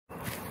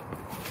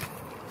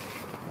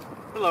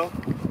Hello,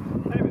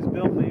 my name is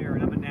Bill Maier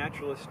and I'm a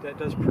naturalist that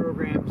does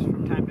programs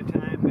from time to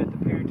time at the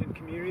Parenton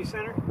Community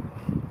Center.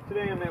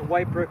 Today I'm at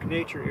Whitebrook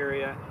Nature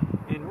Area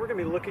and we're going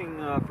to be looking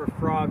for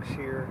frogs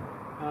here.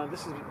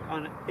 This is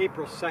on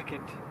April 2nd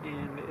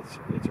and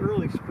it's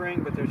early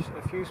spring, but there's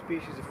a few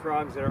species of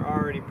frogs that are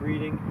already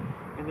breeding,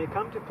 and they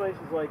come to places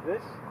like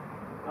this.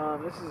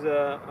 This is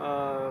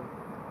a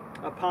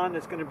pond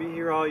that's going to be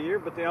here all year,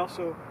 but they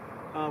also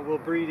will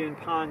breed in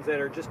ponds that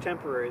are just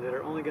temporary, that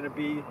are only going to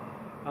be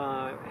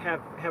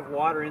have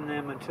water in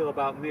them until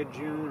about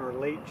mid-June or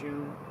late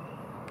June,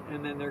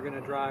 and then they're going to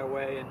dry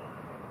away,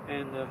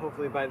 and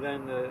hopefully by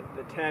then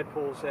the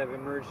tadpoles have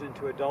emerged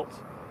into adults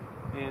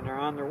and are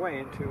on their way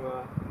into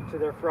to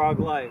their frog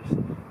lives.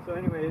 So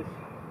anyways,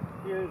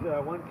 here's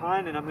one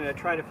pond, and I'm going to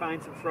try to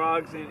find some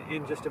frogs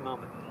in just a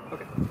moment.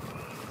 Okay.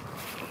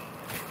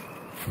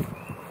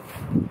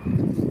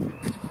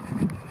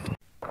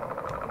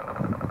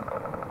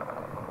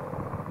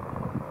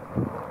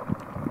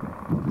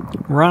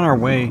 We're on our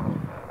way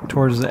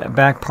towards the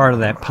back part of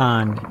that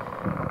pond,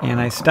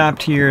 and I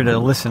stopped here to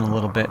listen a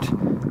little bit.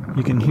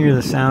 You can hear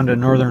the sound of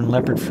northern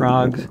leopard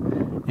frogs,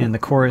 and the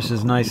chorus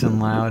is nice and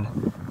loud.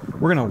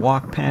 We're going to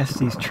walk past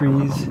these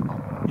trees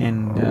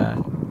and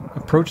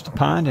approach the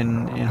pond,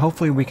 and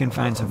hopefully we can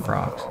find some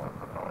frogs.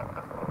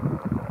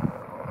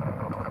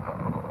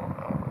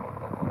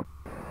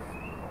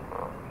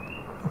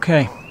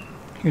 Okay,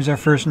 here's our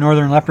first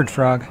northern leopard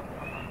frog.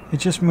 It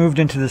just moved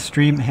into the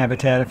stream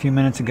habitat a few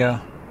minutes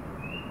ago.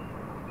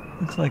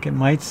 Looks like it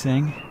might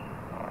sing.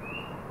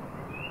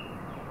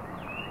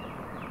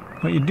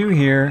 What you do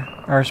here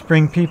are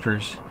spring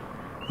peepers.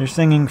 They're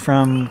singing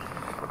from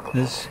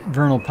this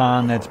vernal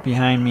pond that's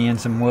behind me in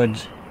some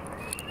woods.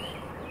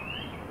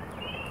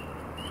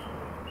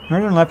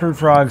 Northern leopard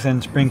frogs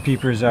and spring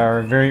peepers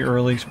are very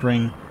early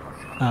spring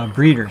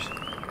breeders.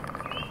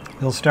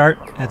 They'll start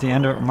at the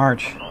end of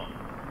March.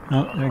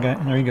 Oh,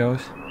 there he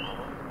goes.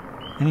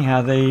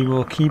 Anyhow, they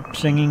will keep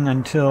singing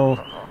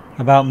until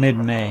about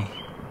mid-May.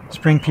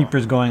 Spring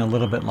peepers going a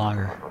little bit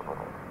longer.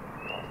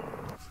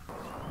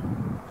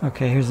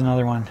 Okay, here's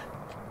another one.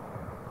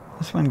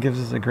 This one gives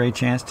us a great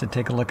chance to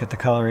take a look at the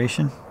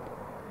coloration.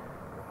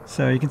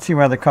 So you can see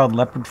why they're called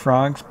leopard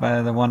frogs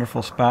by the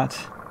wonderful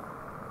spots.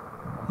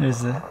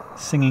 There's the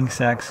singing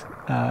sacs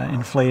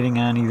inflating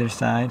on either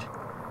side.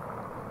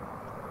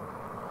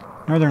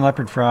 Northern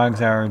leopard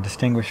frogs are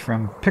distinguished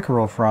from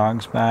pickerel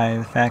frogs by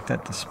the fact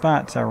that the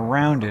spots are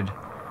rounded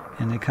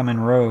and they come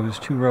in rows,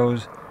 2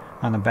 rows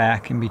on the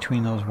back in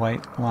between those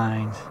white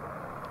lines.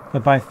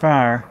 But by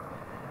far,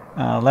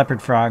 leopard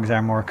frogs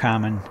are more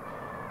common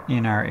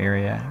in our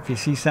area. If you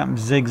see something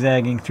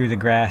zigzagging through the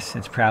grass,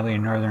 it's probably a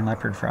northern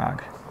leopard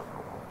frog.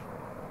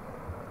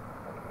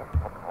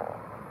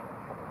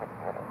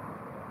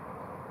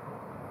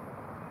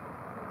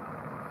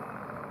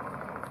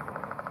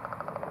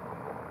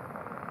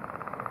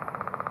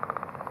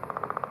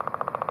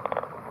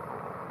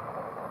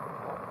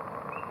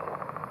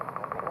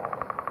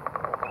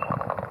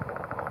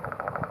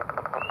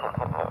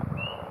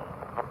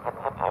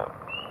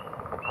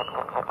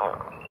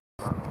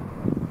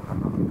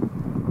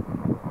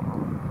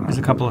 There's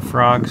a couple of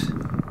frogs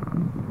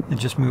that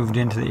just moved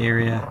into the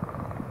area.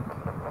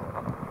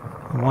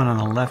 The one on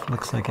the left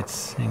looks like it's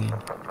singing.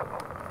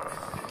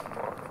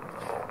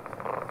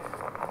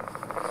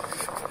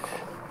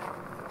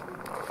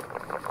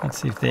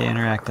 Let's see if they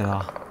interact at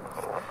all.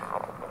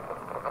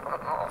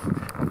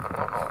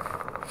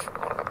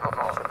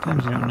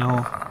 Sometimes you don't know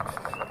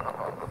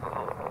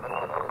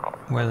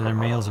whether they're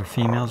males or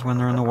females when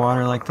they're in the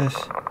water like this.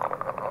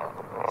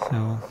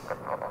 So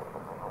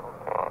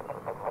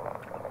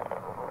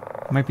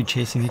might be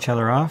chasing each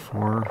other off,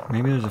 or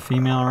maybe there's a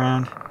female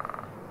around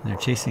and they're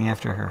chasing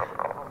after her.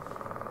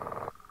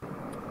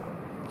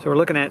 So we're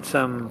looking at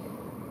some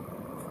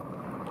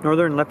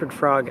northern leopard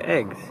frog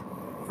eggs,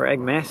 or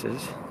egg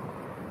masses,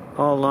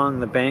 all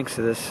along the banks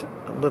of this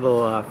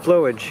little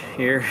flowage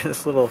here,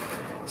 this little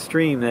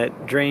stream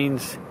that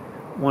drains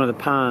one of the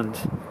ponds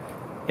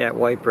at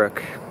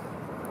Whitebrook.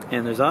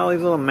 And there's all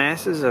these little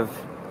masses of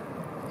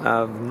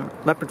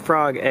leopard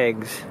frog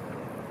eggs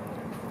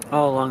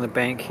all along the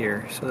bank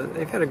here. So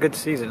they've had a good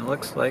season, it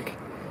looks like,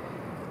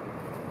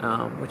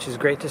 which is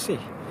great to see.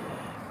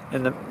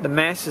 And the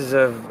masses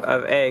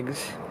of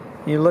eggs,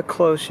 you look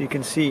close, you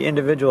can see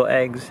individual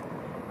eggs,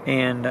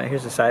 and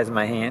here's the size of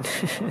my hand.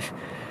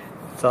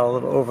 It's all a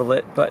little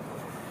overlit, but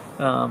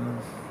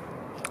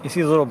you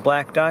see the little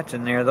black dots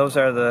in there. Those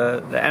are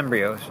the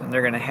embryos, and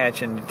they're going to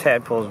hatch into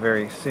tadpoles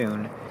very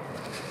soon.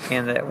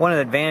 And one of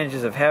the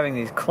advantages of having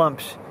these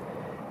clumps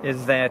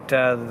is that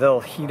they'll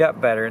heat up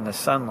better in the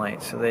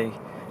sunlight, so they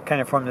kind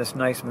of form this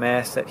nice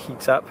mass that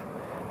heats up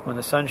when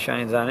the sun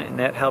shines on it, and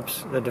that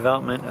helps the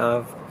development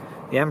of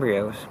the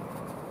embryos.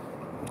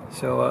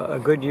 So a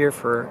good year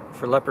for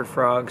leopard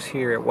frogs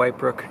here at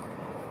Whitebrook,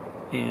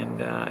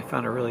 and I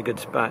found a really good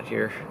spot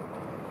here.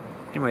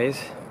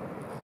 Anyways,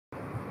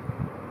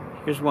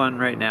 here's one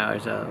right now.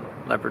 There's a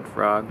leopard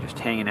frog just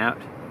hanging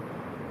out.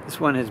 This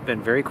one has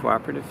been very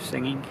cooperative,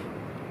 singing.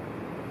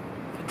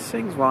 it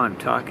sings while I'm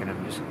talking,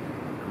 I'm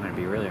going to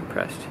be really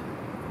impressed.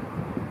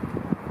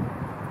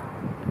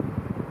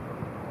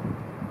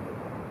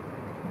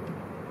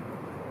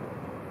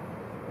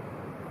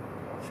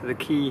 So the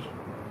key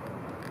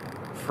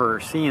for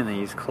seeing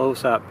these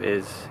close up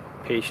is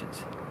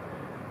patience.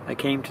 I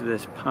came to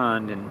this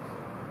pond and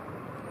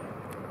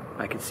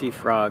I could see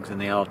frogs and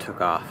they all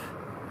took off.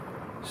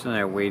 So then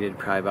I waited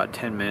probably about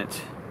 10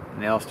 minutes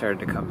and they all started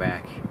to come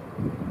back.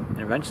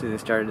 And eventually they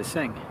started to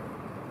sing.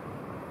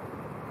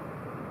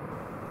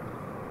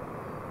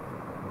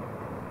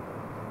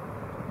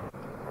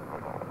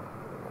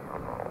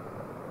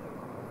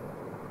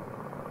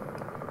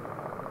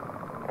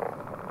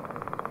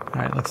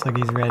 Alright, looks like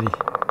he's ready.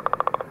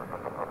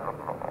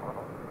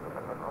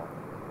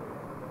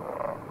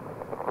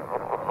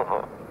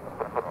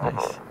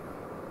 Nice.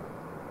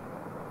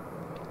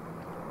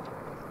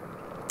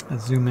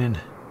 Let's zoom in.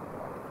 Look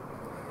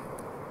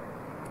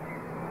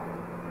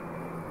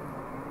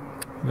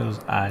at those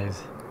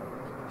eyes.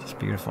 Just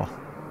beautiful.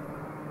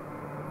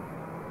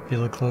 If you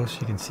look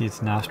close, you can see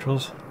its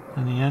nostrils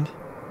on the end,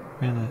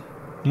 right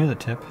near the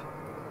tip.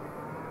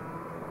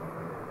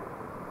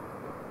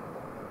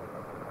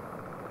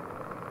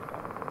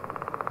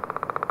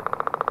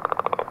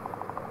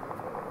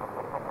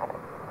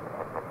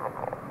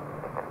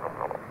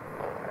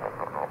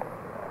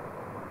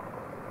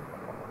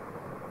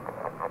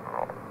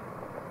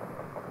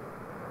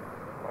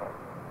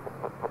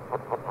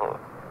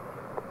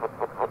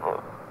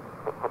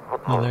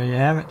 Well, there you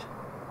have it.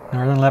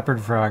 Northern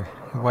leopard frog,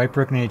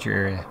 Whitebrook Nature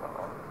Area.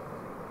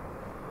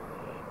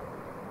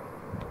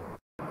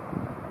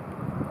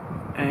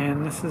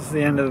 And this is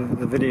the end of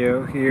the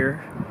video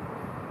here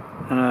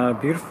on a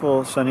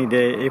beautiful sunny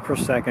day, April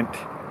 2nd,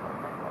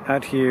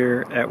 out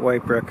here at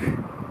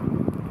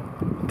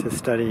Whitebrook to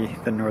study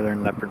the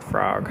northern leopard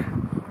frog.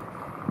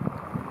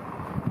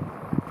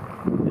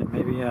 And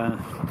maybe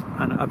on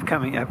an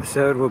upcoming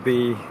episode we'll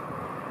be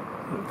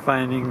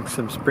finding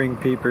some spring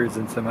peepers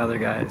and some other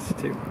guys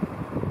too.